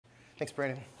Thanks,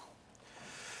 Brandon.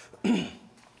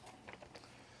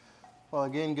 Well,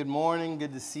 again, good morning.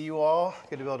 Good to see you all.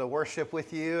 Good to be able to worship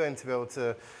with you and to be able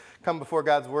to come before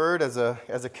God's Word as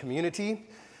a community.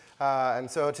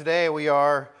 And so today we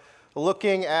are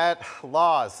looking at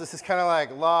laws. This is kind of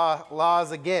like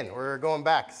laws again. We're going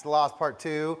back. It's laws part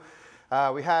 2.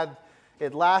 We had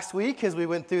it last week as we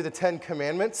went through the 10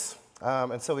 Commandments.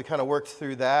 And so we kind of worked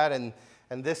through that. And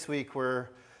this week we're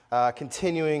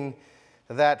continuing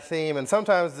that theme. And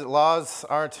sometimes the laws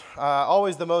aren't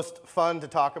always the most fun to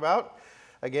talk about.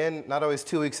 Again, not always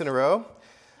 2 weeks in a row.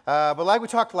 But like we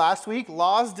talked last week,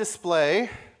 laws display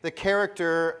the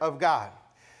character of God.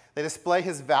 They display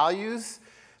his values.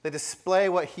 They display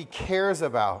what he cares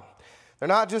about. They're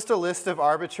not just a list of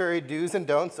arbitrary do's and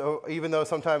don'ts, even though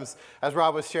sometimes, as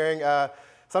Rob was sharing,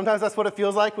 sometimes that's what it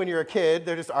feels like when you're a kid.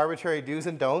 They're just arbitrary do's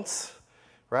and don'ts.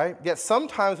 Right? Yet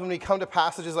sometimes when we come to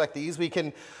passages like these, we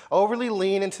can overly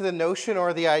lean into the notion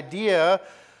or the idea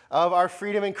of our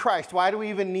freedom in Christ. Why do we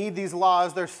even need these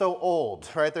laws? They're so old,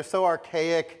 right? They're so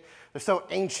archaic. They're so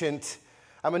ancient.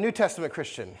 I'm a New Testament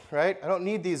Christian, right? I don't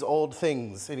need these old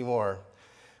things anymore.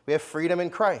 We have freedom in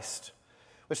Christ,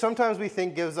 which sometimes we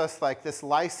think gives us like this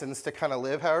license to kind of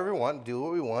live however we want, do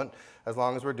what we want, as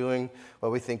long as we're doing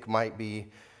what we think might be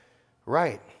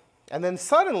right. And then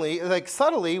subtly,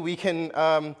 we can,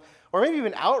 or maybe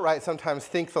even outright sometimes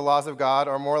think the laws of God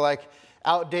are more like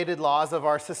outdated laws of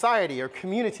our society or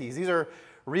communities. These are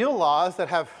real laws that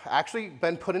have actually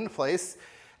been put into place,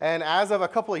 and as of a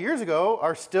couple of years ago,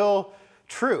 are still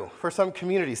true for some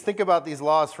communities. Think about these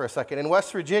laws for a second. In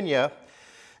West Virginia,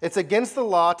 it's against the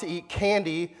law to eat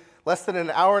candy less than an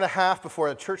hour and a half before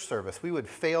a church service. We would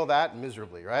fail that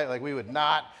miserably, right? Like we would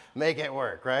not make it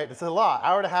work, right? It's a law.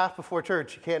 Hour and a half before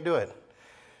church, you can't do it,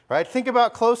 right? Think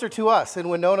about closer to us in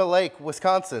Winona Lake,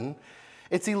 Wisconsin.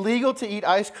 It's illegal to eat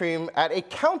ice cream at a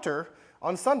counter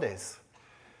on Sundays.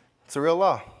 It's a real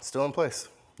law. It's still in place.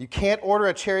 You can't order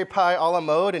a cherry pie a la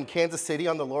mode in Kansas City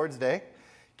on the Lord's Day.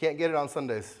 Can't get it on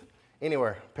Sundays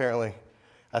anywhere, apparently.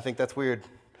 I think that's weird.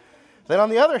 Then on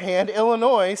the other hand,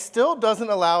 Illinois still doesn't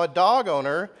allow a dog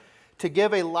owner to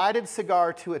give a lighted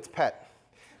cigar to its pet.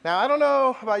 Now, I don't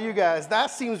know about you guys, that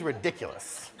seems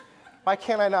ridiculous. Why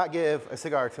can't I not give a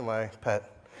cigar to my pet?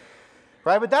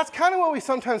 Right? But that's kind of what we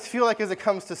sometimes feel like as it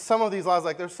comes to some of these laws.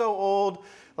 Like, they're so old.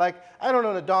 Like, I don't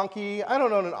own a donkey. I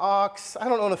don't own an ox. I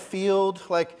don't own a field.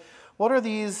 Like, what are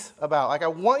these about? Like, I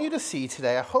want you to see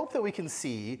today, I hope that we can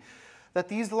see that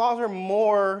these laws are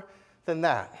more than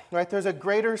that, right? There's a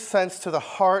greater sense to the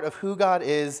heart of who God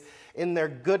is in their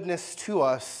goodness to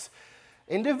us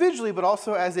individually, but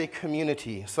also as a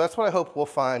community. So that's what I hope we'll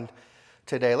find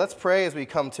today. Let's pray as we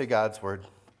come to God's word.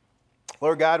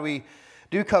 Lord God, we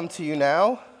do come to you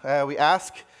now. We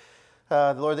ask,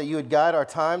 Lord, that you would guide our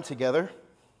time together,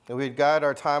 that we would guide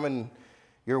our time in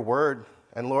your word.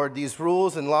 And Lord, these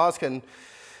rules and laws can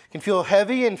feel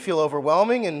heavy and feel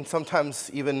overwhelming and sometimes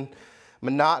even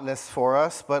monotonous for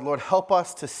us, but Lord, help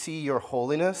us to see your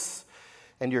holiness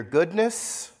and your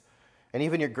goodness and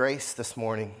even your grace this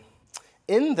morning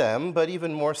in them, but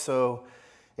even more so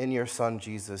in your Son,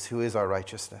 Jesus, who is our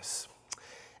righteousness.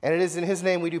 And it is in his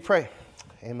name we do pray.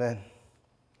 Amen.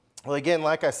 Well, again,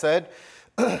 like I said,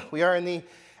 we are in the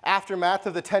aftermath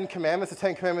of the 10 Commandments. The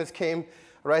 10 Commandments came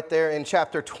right there in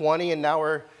chapter 20, and now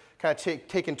we're kind of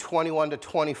taking 21 to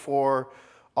 24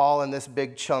 all in this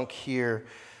big chunk here.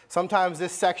 Sometimes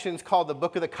this section is called the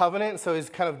Book of the Covenant, so he's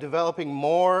kind of developing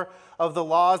more of the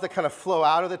laws that kind of flow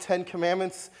out of the 10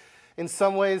 Commandments in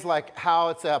some ways, like how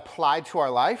it's applied to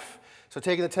our life. So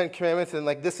taking the 10 Commandments and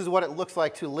like this is what it looks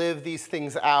like to live these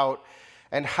things out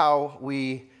and how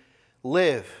we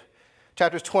live.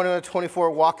 Chapters 21 to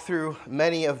 24 walk through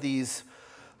many of these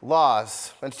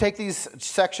laws. And to take these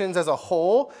sections as a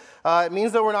whole, it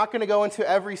means that we're not going to go into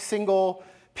every single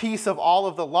piece of all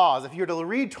of the laws. If you were to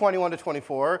read 21 to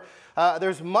 24,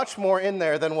 there's much more in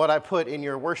there than what I put in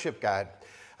your worship guide.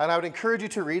 And I would encourage you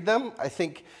to read them. I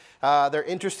think they're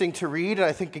interesting to read, and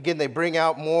I think, again, they bring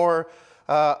out more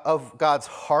of God's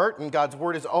heart, and God's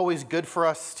word is always good for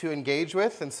us to engage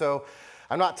with. And so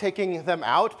I'm not taking them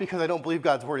out because I don't believe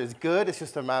God's word is good. It's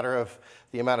just a matter of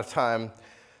the amount of time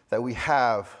that we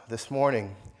have this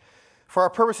morning. For our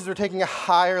purposes, we're taking a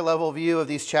higher level view of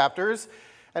these chapters.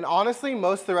 And honestly,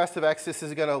 most of the rest of Exodus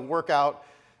is going to work out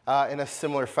in a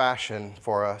similar fashion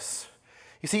for us.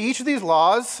 You see, each of these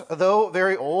laws, though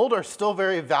very old, are still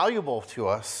very valuable to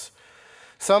us.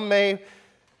 Some may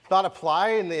not apply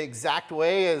in the exact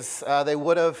way as they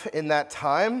would have in that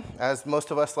time, as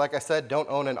most of us, like I said, don't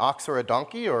own an ox or a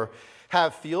donkey or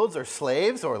have fields or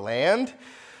slaves or land.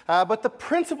 But the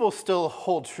principles still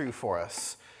hold true for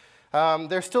us.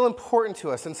 they're still important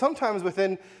to us. And sometimes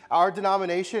within our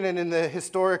denomination and in the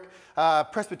historic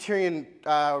Presbyterian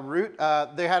root,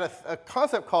 they had a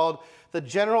concept called the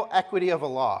general equity of a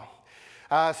law.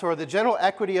 Or the general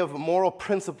equity of moral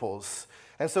principles.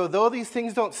 And so though these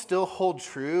things don't still hold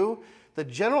true, the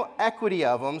general equity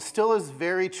of them still is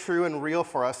very true and real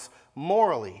for us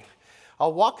morally.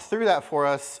 I'll walk through that for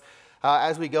us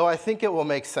as we go. I think it will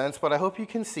make sense, but I hope you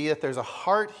can see that there's a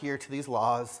heart here to these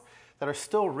laws that are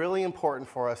still really important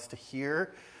for us to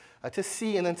hear, to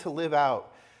see, and then to live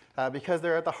out, because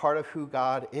they're at the heart of who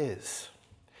God is.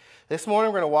 This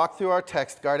morning, we're going to walk through our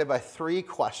text guided by 3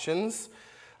 questions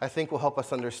I think will help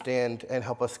us understand and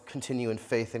help us continue in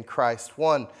faith in Christ.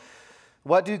 1,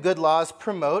 what do good laws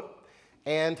promote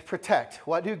and protect?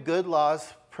 What do good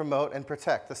laws promote and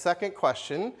protect? The second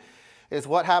question is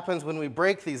what happens when we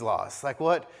break these laws? Like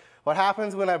what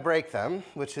happens when I break them,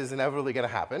 which is inevitably going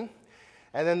to happen?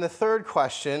 And then the third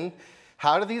question,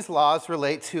 how do these laws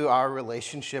relate to our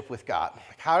relationship with God?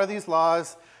 Like how do these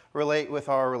laws relate with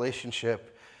our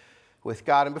relationship with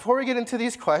God? And before we get into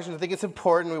these questions, I think it's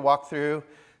important we walk through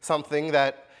something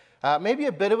that may be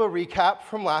a bit of a recap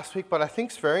from last week, but I think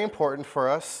is very important for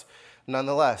us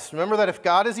nonetheless. Remember that if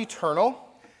God is eternal,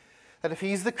 that if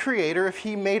he's the creator, if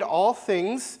he made all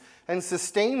things and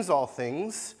sustains all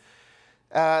things,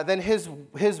 then his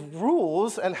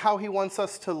rules and how he wants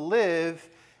us to live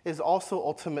is also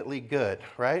ultimately good,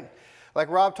 right? Like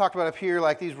Rob talked about up here,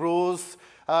 like these rules,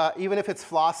 even if it's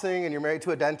flossing and you're married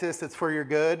to a dentist, it's for your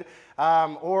good.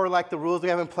 Or like the rules we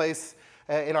have in place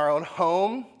in our own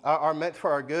home are meant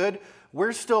for our good.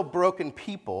 We're still broken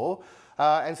people.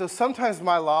 And so sometimes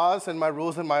my laws and my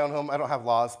rules in my own home, I don't have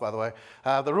laws, by the way,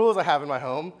 the rules I have in my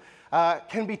home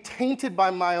can be tainted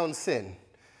by my own sin.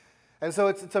 And so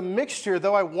it's a mixture.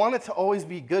 Though I want it to always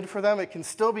be good for them, it can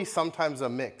still be sometimes a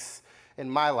mix in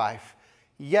my life,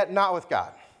 yet not with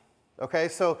God. Okay,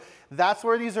 so that's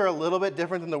where these are a little bit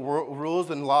different than the rules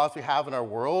and laws we have in our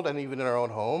world and even in our own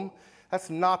home. That's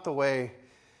not the way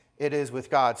it is with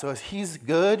God. So as he's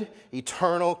good,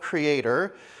 eternal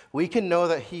creator, we can know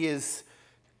that he is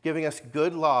giving us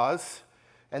good laws,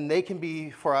 and they can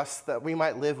be for us that we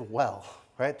might live well,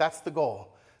 right? That's the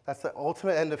goal. That's the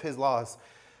ultimate end of his laws,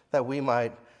 that we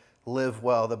might live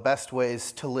well, the best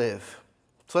ways to live.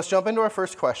 So let's jump into our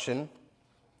first question.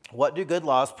 What do good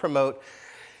laws promote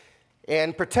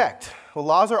and protect? Well,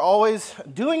 laws are always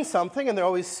doing something, and they're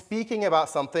always speaking about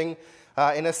something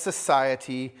in a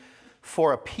society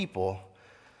for a people.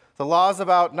 The laws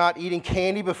about not eating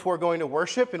candy before going to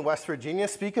worship in West Virginia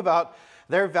speak about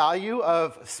their value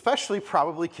of, especially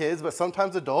probably kids, but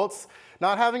sometimes adults,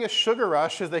 not having a sugar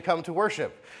rush as they come to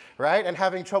worship, right? And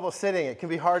having trouble sitting. It can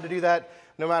be hard to do that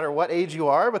no matter what age you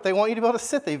are, but they want you to be able to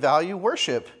sit. They value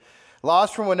worship.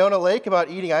 Laws from Winona Lake about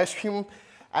eating ice cream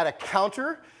at a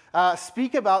counter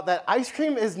speak about that ice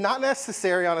cream is not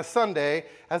necessary on a Sunday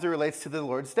as it relates to the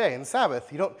Lord's Day and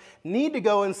Sabbath. You don't need to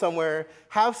go in somewhere,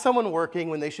 have someone working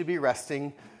when they should be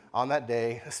resting on that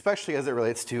day, especially as it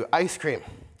relates to ice cream.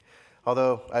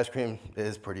 Although ice cream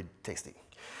is pretty tasty,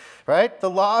 right? The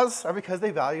laws are because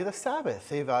they value the Sabbath.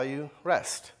 They value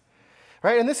rest,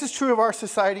 right? And this is true of our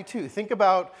society too. Think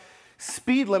about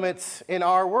speed limits in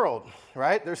our world,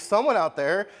 right? There's someone out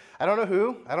there, I don't know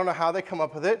who, I don't know how they come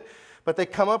up with it, but they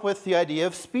come up with the idea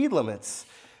of speed limits.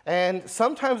 And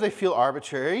sometimes they feel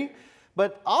arbitrary,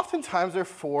 but oftentimes they're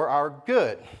for our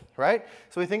good, right?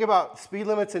 So we think about speed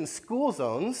limits in school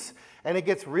zones, and it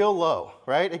gets real low,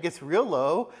 right? It gets real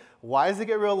low. Why does it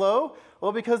get real low?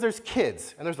 Well, because there's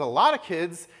kids, and there's a lot of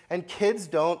kids, and kids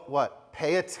don't,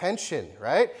 pay attention,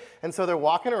 right? And so they're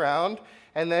walking around,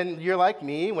 and then you're like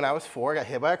me, when I was 4, I got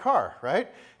hit by a car, right?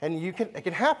 And it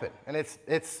can happen, and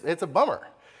it's a bummer.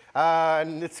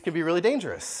 And it can be really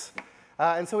dangerous.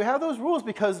 And so we have those rules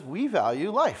because we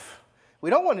value life. We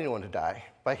don't want anyone to die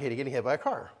by getting hit by a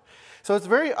car. So it's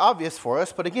very obvious for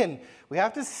us, but again, we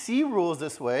have to see rules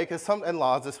this way and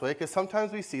laws this way because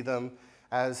sometimes we see them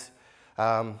as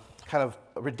kind of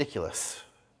ridiculous.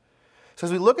 So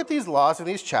as we look at these laws in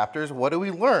these chapters, what do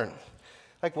we learn?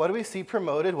 Like, what do we see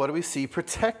promoted? What do we see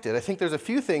protected? I think there's a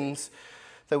few things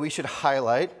that we should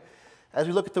highlight as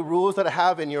we look at the rules that I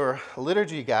have in your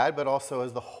liturgy guide, but also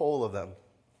as the whole of them.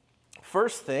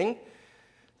 First thing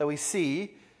that we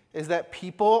see is that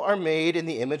people are made in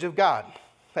the image of God.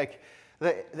 Like,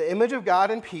 the image of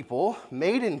God in people,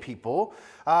 made in people,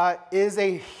 is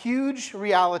a huge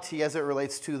reality as it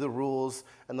relates to the rules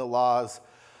and the laws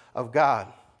of God.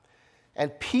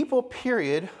 And people,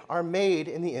 period, are made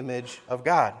in the image of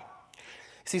God.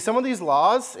 See, some of these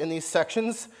laws in these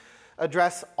sections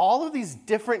address all of these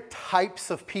different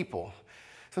types of people.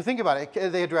 So think about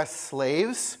it. They address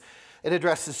slaves, It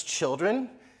addresses children.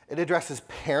 It addresses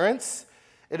parents.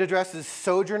 It addresses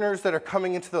sojourners that are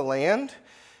coming into the land.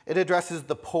 It addresses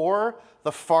the poor,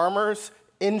 the farmers,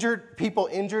 people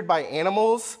injured by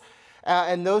animals,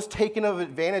 and those taken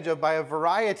advantage of by a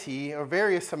variety or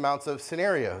various amounts of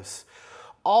scenarios.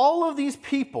 All of these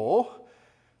people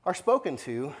are spoken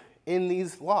to in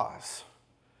these laws.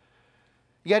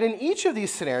 Yet in each of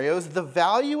these scenarios, the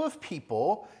value of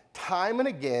people, time and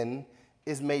again,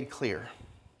 is made clear.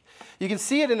 You can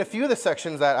see it in a few of the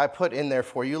sections that I put in there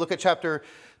for you. Look at chapter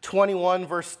 21,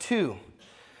 verse 2.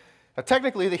 Now,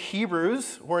 technically, the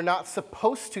Hebrews were not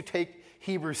supposed to take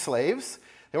Hebrew slaves.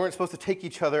 They weren't supposed to take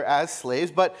each other as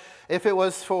slaves, but if it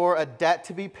was for a debt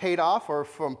to be paid off or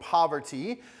from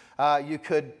poverty, you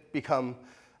could become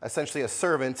essentially a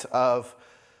servant of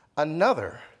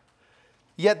another.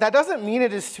 Yet that doesn't mean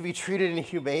it is to be treated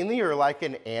inhumanely or like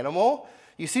an animal.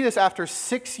 You see this after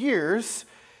 6 years,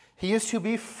 he is to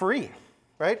be free,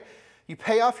 right? You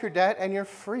pay off your debt and you're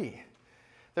free.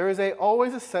 There is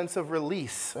always a sense of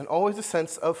release and always a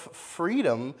sense of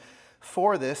freedom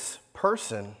for this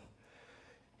person.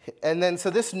 And then so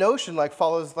this notion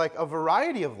follows a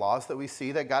variety of laws that we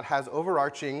see that God has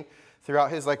overarching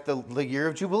throughout his the year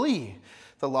of Jubilee,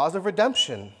 the laws of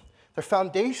redemption. They're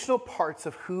foundational parts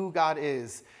of who God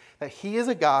is, that he is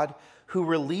a God who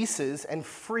releases and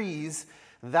frees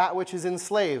that which is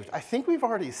enslaved. I think we've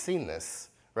already seen this,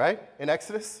 right? In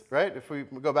Exodus, right? If we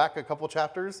go back a couple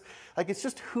chapters, it's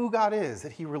just who God is,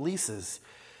 that he releases,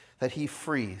 that he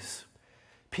frees.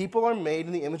 People are made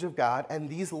in the image of God, and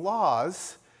these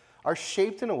laws are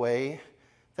shaped in a way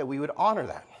that we would honor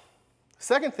that.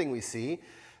 Second thing we see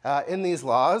in these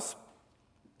laws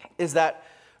is that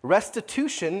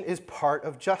restitution is part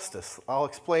of justice. I'll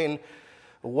explain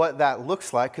what that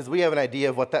looks like because we have an idea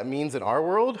of what that means in our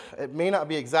world. It may not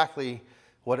be exactly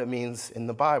what it means in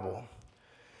the Bible.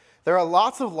 There are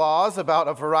lots of laws about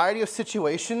a variety of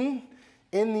situations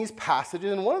in these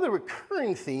passages, and one of the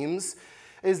recurring themes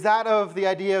is that of the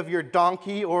idea of your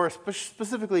donkey, or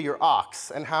specifically your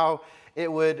ox, and how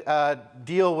it would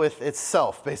deal with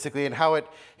itself, basically, and how it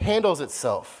handles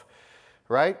itself,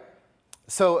 right?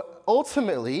 So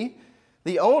ultimately,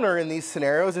 the owner in these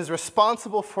scenarios is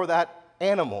responsible for that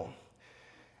animal,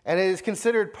 and it is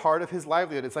considered part of his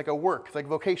livelihood. It's like a work, it's like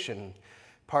vocation,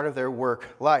 part of their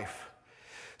work life.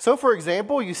 So for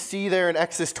example, you see there in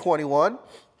Exodus 21,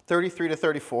 33 to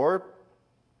 34,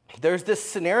 there's this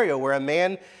scenario where a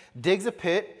man digs a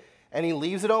pit and he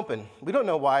leaves it open. We don't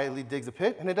know why he digs a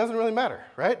pit, and it doesn't really matter,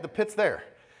 right? The pit's there,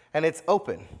 and it's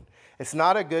open. It's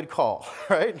not a good call,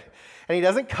 right? And he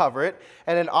doesn't cover it,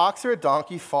 and an ox or a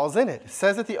donkey falls in it. It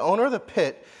says that the owner of the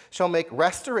pit shall make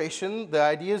restoration, the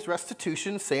idea is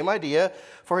restitution, same idea,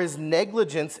 for his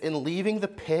negligence in leaving the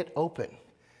pit open.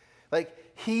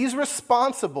 He's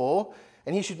responsible,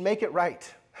 and he should make it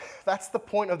right. That's the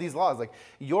point of these laws.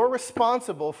 You're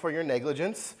responsible for your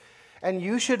negligence, and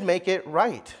you should make it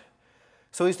right.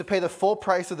 So he's to pay the full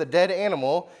price of the dead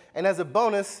animal, and as a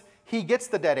bonus, he gets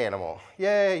the dead animal.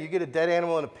 Yay, you get a dead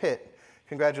animal in a pit.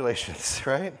 Congratulations,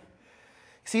 right?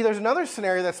 See, there's another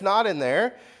scenario that's not in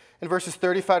there. In verses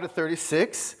 35 to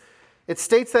 36, it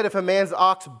states that if a man's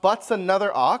ox butts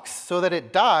another ox so that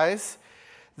it dies,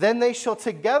 then they shall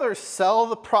together sell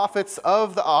the profits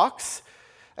of the ox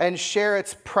and share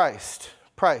its price.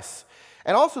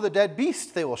 And also the dead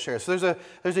beast they will share. So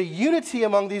there's a unity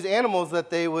among these animals that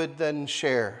they would then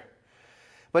share.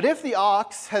 But if the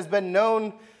ox has been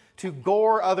known to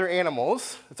gore other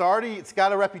animals, it's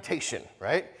got a reputation,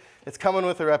 right? It's coming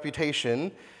with a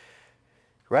reputation,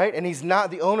 right? And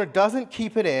the owner doesn't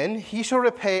keep it in. He shall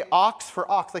repay ox for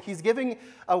ox. He's giving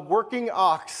a working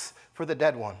ox for the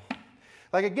dead one.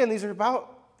 Again, these are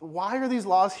about, why are these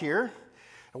laws here?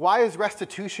 Why is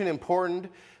restitution important?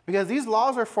 Because these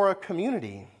laws are for a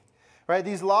community, right?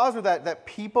 These laws are that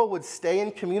people would stay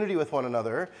in community with one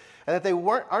another, and that they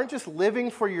aren't just living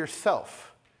for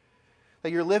yourself,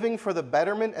 that you're living for the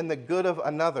betterment and the good of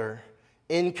another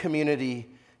in community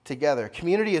together.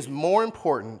 Community is more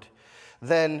important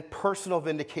than personal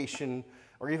vindication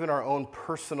or even our own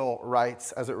personal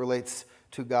rights as it relates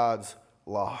to God's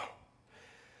law.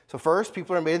 So first,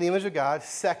 people are made in the image of God.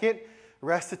 Second,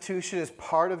 restitution is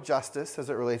part of justice as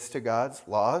it relates to God's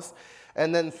laws.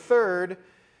 And then third,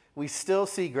 we still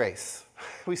see grace.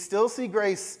 We still see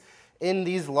grace in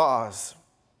these laws.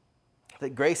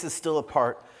 That grace is still a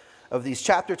part of these.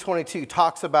 Chapter 22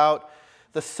 talks about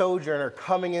the sojourner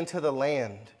coming into the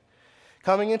land.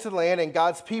 Coming into the land, and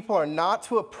God's people are not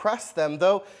to oppress them,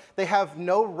 though they have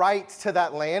no right to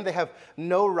that land. They have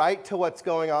no right to what's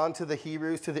going on to the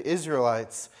Hebrews, to the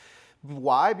Israelites.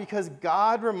 Why? Because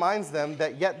God reminds them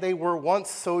that yet they were once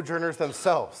sojourners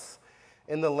themselves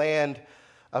in the land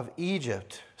of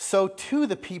Egypt. So too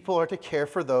the people are to care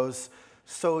for those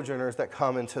sojourners that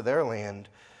come into their land.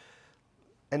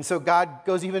 And so God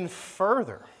goes even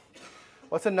further.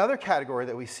 What's another category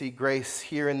that we see grace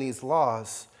here in these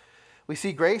laws? We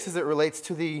see grace as it relates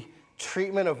to the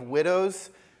treatment of widows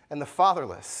and the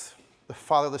fatherless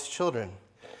children.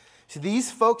 See,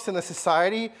 these folks in the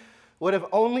society would have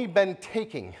only been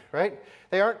taking, right?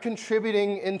 They aren't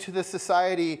contributing into the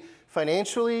society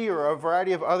financially or a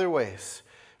variety of other ways,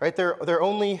 right? They're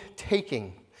only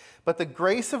taking. But the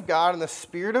grace of God and the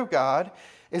Spirit of God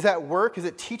is at work as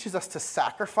it teaches us to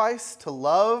sacrifice, to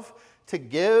love, to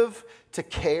give, to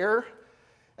care,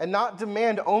 and not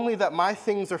demand only that my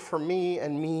things are for me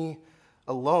and me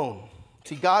alone.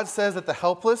 See, God says that the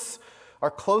helpless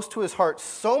are close to his heart,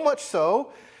 so much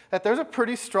so that there's a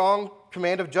pretty strong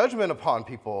command of judgment upon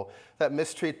people that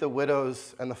mistreat the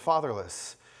widows and the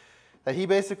fatherless. That he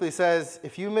basically says,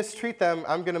 if you mistreat them,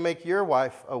 I'm going to make your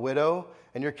wife a widow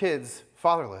and your kids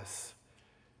fatherless.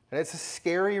 And it's a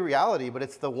scary reality, but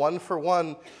it's the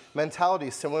one-for-one mentality.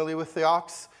 Similarly with the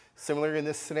ox, similarly in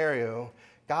this scenario,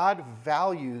 God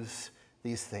values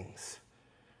these things.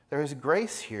 There is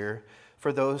grace here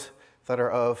for those that are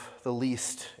of the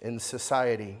least in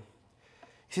society.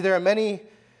 See, there are many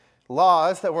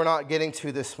laws that we're not getting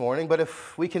to this morning, but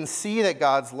if we can see that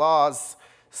God's laws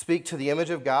speak to the image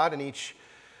of God in each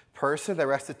person, that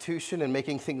restitution and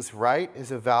making things right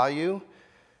is a value,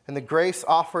 and the grace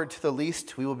offered to the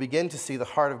least, we will begin to see the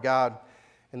heart of God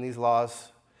in these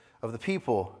laws of the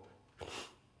people.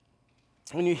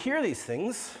 When you hear these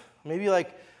things, maybe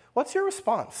like, what's your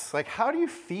response? Like, how do you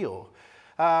feel?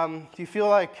 Do you feel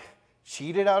like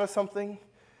cheated out of something? Do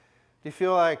you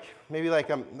feel like maybe like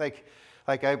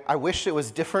I wish it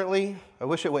was differently? I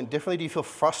wish it went differently. Do you feel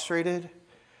frustrated?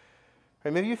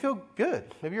 Or maybe you feel good.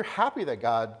 Maybe you're happy that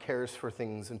God cares for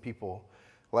things and people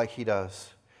like he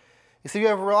does. You see, we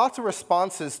have lots of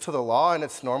responses to the law, and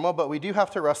it's normal, but we do have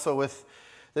to wrestle with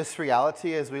this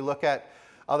reality as we look at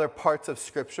other parts of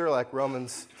Scripture, like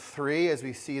Romans 3, as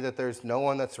we see that there's no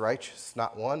one that's righteous,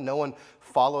 not one. No one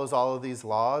follows all of these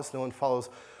laws. No one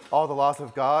follows all the laws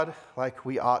of God like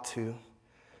we ought to.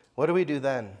 What do we do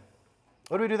then?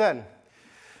 What do we do then?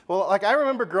 Well, like I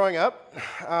remember growing up,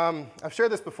 I've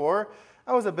shared this before,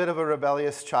 I was a bit of a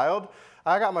rebellious child.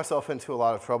 I got myself into a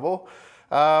lot of trouble.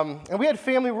 And we had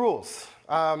family rules,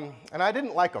 and I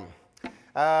didn't like them.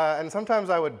 And sometimes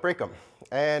I would break them.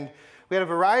 And we had a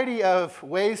variety of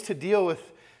ways to deal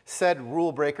with said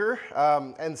rule breaker.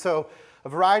 And so a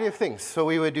variety of things. So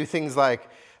we would do things like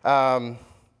timeouts,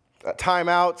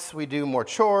 we do more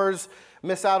chores,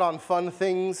 miss out on fun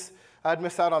things. I'd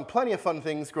miss out on plenty of fun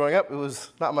things growing up. It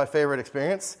was not my favorite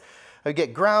experience. I'd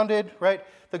get grounded, right?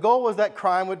 The goal was that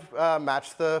crime would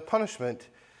match the punishment.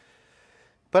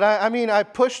 But I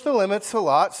pushed the limits a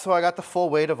lot, so I got the full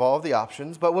weight of all of the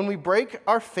options. But when we break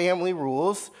our family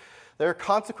rules, there are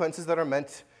consequences that are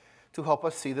meant to help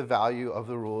us see the value of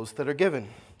the rules that are given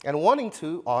and wanting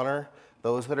to honor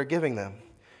those that are giving them.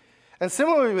 And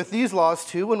similarly with these laws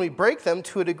too, when we break them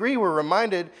to a degree, we're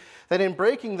reminded that in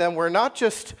breaking them, we're not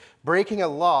just breaking a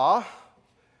law,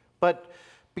 but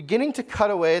beginning to cut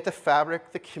away at the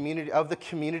fabric, the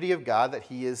community of God that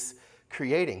he is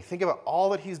creating. Think about all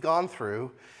that he's gone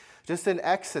through just in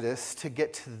Exodus to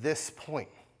get to this point.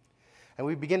 And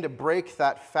we begin to break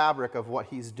that fabric of what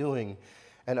he's doing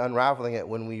and unraveling it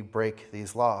when we break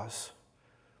these laws.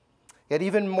 Yet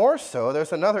even more so,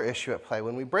 there's another issue at play.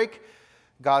 When we break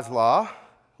God's law,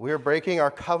 we are breaking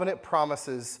our covenant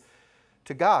promises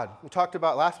to God. We talked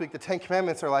about last week, the Ten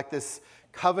Commandments are like this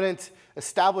covenant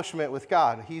establishment with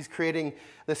God. He's creating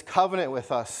this covenant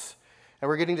with us. And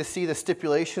we're getting to see the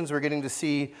stipulations. We're getting to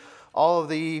see all of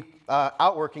the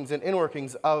outworkings and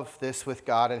inworkings of this with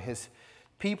God and his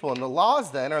people. And the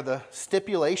laws then are the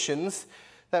stipulations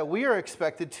that we are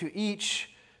expected to each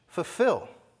fulfill.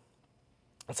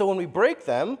 And so when we break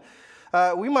them,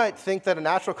 we might think that a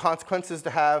natural consequence is to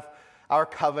have our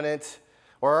covenant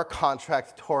or our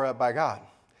contract tore up by God.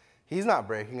 He's not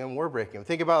breaking them, we're breaking them.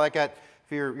 Think about like at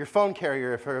if your phone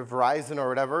carrier, if you're Verizon or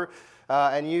whatever,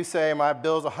 and you say my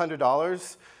bill's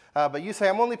 $100, but you say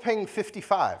I'm only paying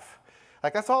 $55.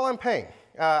 Like that's all I'm paying.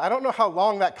 I don't know how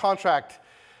long that contract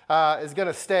is going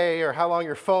to stay or how long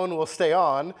your phone will stay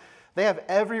on. They have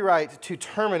every right to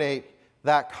terminate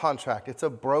that contract. It's a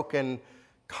broken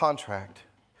contract.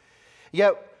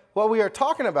 Yet what we are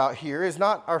talking about here is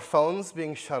not our phones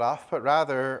being shut off, but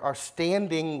rather our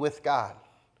standing with God.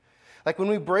 Like when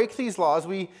we break these laws,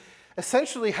 we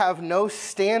essentially have no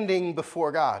standing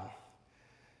before God.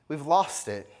 We've lost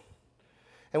it.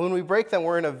 And when we break them,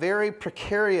 we're in a very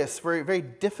precarious, very, very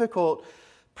difficult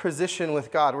position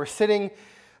with God. We're sitting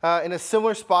in a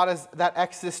similar spot as that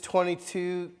Exodus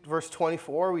 22, verse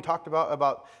 24. We talked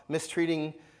about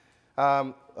mistreating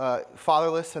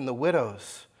fatherless and the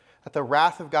widows, that the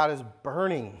wrath of God is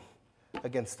burning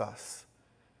against us.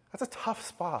 That's a tough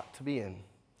spot to be in.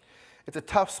 It's a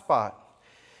tough spot.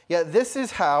 Yet this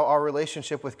is how our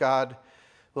relationship with God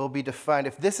will be defined.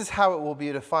 If this is how it will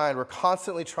be defined, we're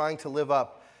constantly trying to live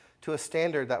up to a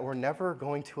standard that we're never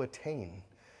going to attain.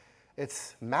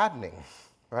 It's maddening,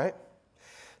 right?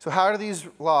 So how do these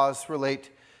laws relate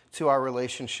to our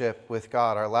relationship with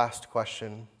God? Our last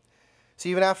question. So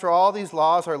even after all these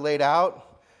laws are laid out,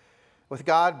 with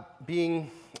God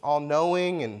being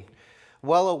all-knowing and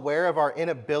well aware of our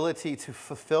inability to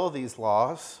fulfill these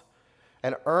laws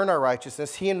and earn our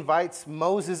righteousness, he invites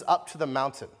Moses up to the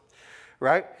mountain,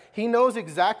 right? He knows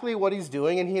exactly what he's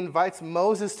doing, and he invites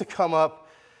Moses to come up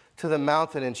to the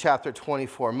mountain in chapter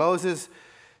 24. Moses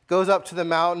goes up to the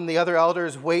mountain. The other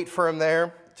elders wait for him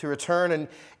there to return, and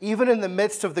even in the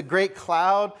midst of the great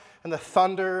cloud and the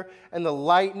thunder and the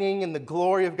lightning and the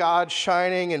glory of God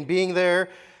shining and being there,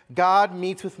 God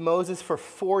meets with Moses for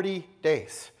 40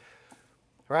 days,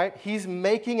 right? He's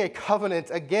making a covenant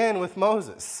again with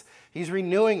Moses. He's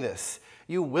renewing this.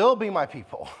 You will be my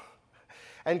people.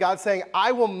 And God's saying,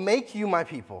 I will make you my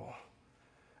people,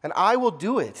 and I will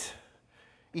do it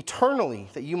eternally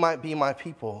that you might be my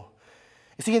people.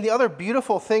 You see, and the other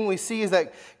beautiful thing we see is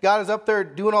that God is up there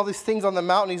doing all these things on the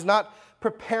mountain. He's not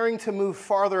preparing to move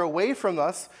farther away from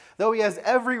us, though he has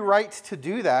every right to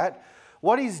do that.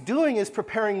 What he's doing is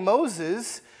preparing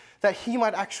Moses that he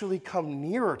might actually come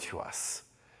nearer to us,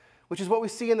 which is what we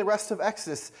see in the rest of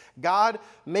Exodus. God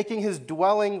making his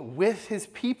dwelling with his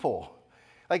people.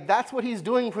 Like, that's what he's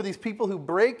doing for these people who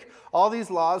break all these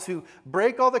laws, who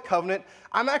break all the covenant.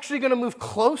 I'm actually going to move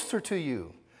closer to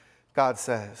you, God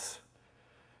says.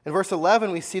 In verse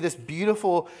 11, we see this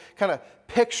beautiful kind of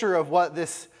picture of what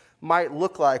this might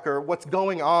look like, or what's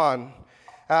going on.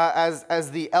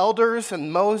 As the elders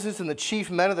and Moses and the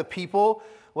chief men of the people,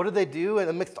 what did they do? And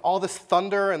amidst all this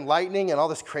thunder and lightning and all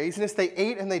this craziness, they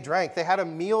ate and they drank. They had a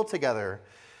meal together.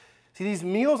 See, these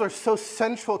meals are so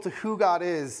central to who God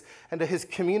is and to his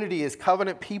community, his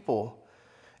covenant people.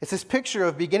 It's this picture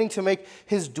of beginning to make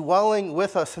his dwelling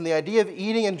with us, and the idea of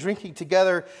eating and drinking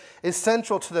together is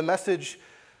central to the message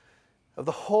of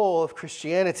the whole of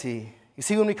Christianity. You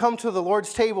see, when we come to the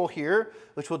Lord's table here,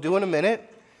 which we'll do in a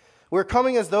minute, we're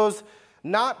coming as those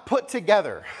not put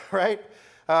together, right?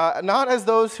 Not as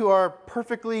those who are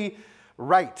perfectly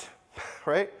right,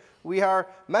 right? We are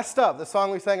messed up. The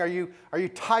song we sang, are you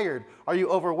tired? Are you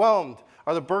overwhelmed?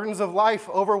 Are the burdens of life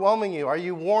overwhelming you? Are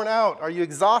you worn out? Are you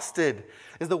exhausted?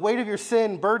 Is the weight of your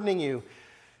sin burdening you?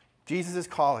 Jesus is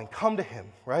calling. Come to him,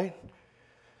 right?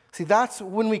 See, that's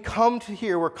when we come to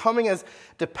here, we're coming as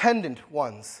dependent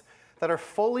ones that are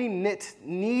fully knit,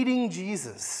 needing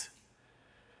Jesus.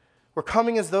 We're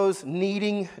coming as those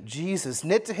needing Jesus,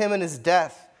 knit to him in his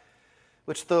death,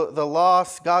 which the law,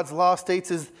 God's law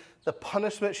states is the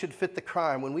punishment should fit the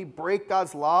crime. When we break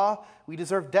God's law, we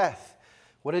deserve death.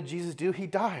 What did Jesus do? He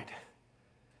died.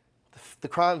 The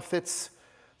crime fits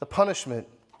the punishment.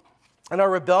 And our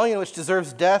rebellion, which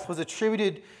deserves death, was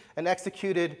attributed and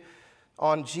executed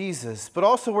on Jesus. But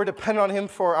also we're dependent on him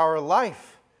for our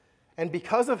life. And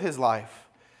because of his life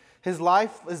is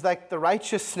like the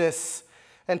righteousness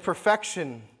and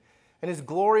perfection and his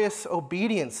glorious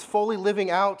obedience, fully living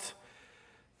out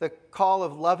the call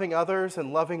of loving others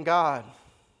and loving God.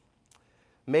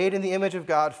 Made in the image of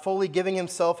God, fully giving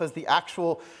himself as the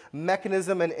actual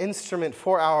mechanism and instrument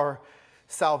for our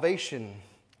salvation,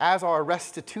 as our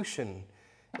restitution,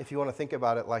 if you want to think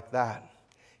about it like that.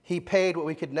 He paid what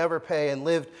we could never pay and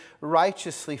lived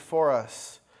righteously for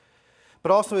us.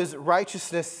 But also his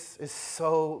righteousness is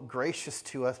so gracious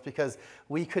to us because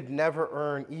we could never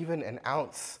earn even an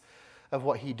ounce of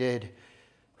what he did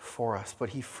for us, but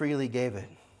he freely gave it.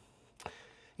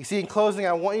 You see, in closing,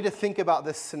 I want you to think about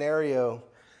this scenario.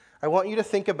 I want you to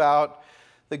think about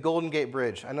the Golden Gate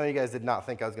Bridge. I know you guys did not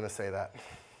think I was going to say that,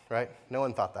 right? No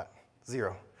one thought that.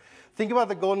 Zero. Think about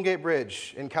the Golden Gate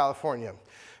Bridge in California,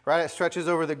 right? It stretches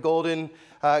over the Golden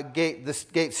Gate, this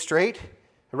Gate Strait,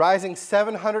 rising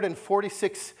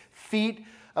 746 feet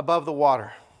above the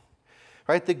water,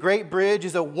 right? The Great Bridge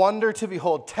is a wonder to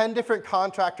behold. 10 different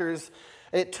contractors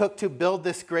it took to build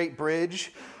this great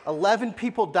bridge. 11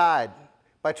 people died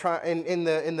in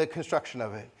the construction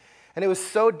of it. And it was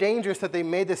so dangerous that they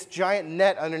made this giant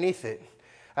net underneath it.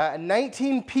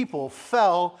 19 people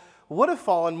would have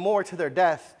fallen more to their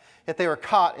death if they were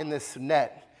caught in this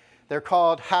net. They're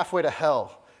called halfway to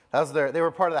hell They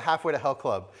were part of the Halfway to Hell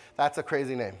Club. That's a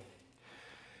crazy name.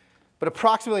 But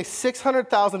approximately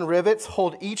 600,000 rivets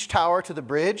hold each tower to the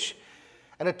bridge,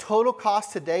 and a total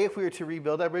cost today, if we were to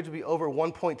rebuild that bridge, would be over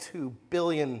 $1.2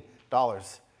 billion.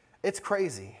 It's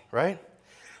crazy, right?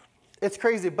 It's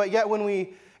crazy, but yet when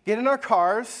we get in our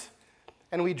cars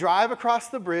and we drive across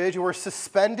the bridge, and we're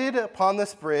suspended upon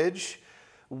this bridge,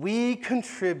 we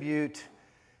contribute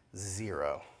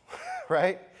zero,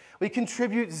 right? We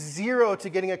contribute zero to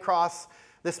getting across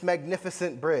this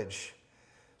magnificent bridge,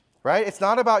 right? It's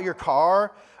not about your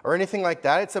car or anything like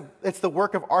that. It's the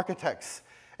work of architects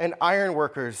and iron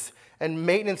workers and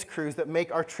maintenance crews that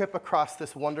make our trip across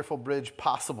this wonderful bridge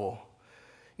possible.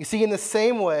 You see, in the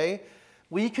same way,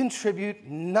 we contribute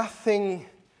nothing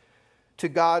to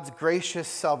God's gracious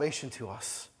salvation to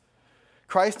us.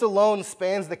 Christ alone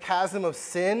spans the chasm of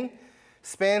sin,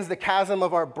 spans the chasm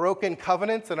of our broken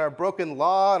covenants and our broken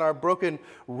law and our broken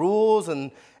rules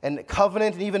and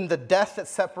covenant and even the death that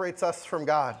separates us from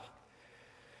God.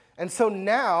 And so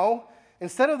now,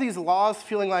 instead of these laws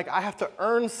feeling like I have to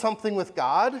earn something with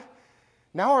God,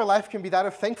 now our life can be that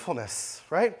of thankfulness,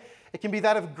 right? It can be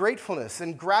that of gratefulness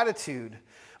and gratitude.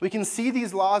 We can see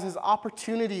these laws as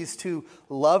opportunities to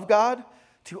love God,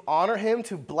 to honor Him,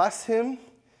 to bless Him,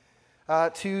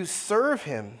 to serve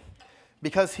Him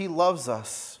because He loves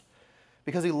us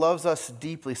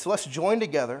deeply. So let's join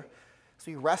together as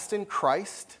we rest in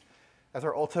Christ as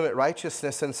our ultimate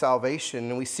righteousness and salvation,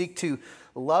 and we seek to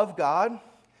love God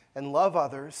and love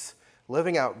others,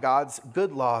 living out God's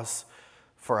good laws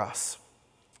for us.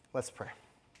 Let's pray.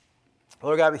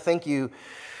 Lord God, we thank you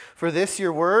for this,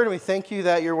 your word, and we thank you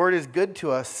that your word is good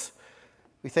to us.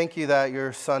 We thank you that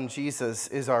your Son, Jesus,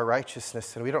 is our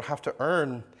righteousness, and we don't have to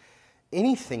earn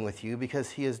anything with you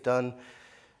because he has done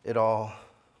it all.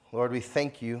 Lord, we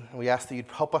thank you, and we ask that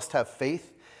you'd help us to have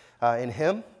faith in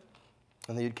him,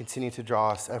 and that you'd continue to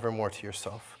draw us ever more to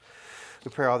yourself.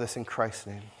 We pray all this in Christ's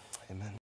name. Amen.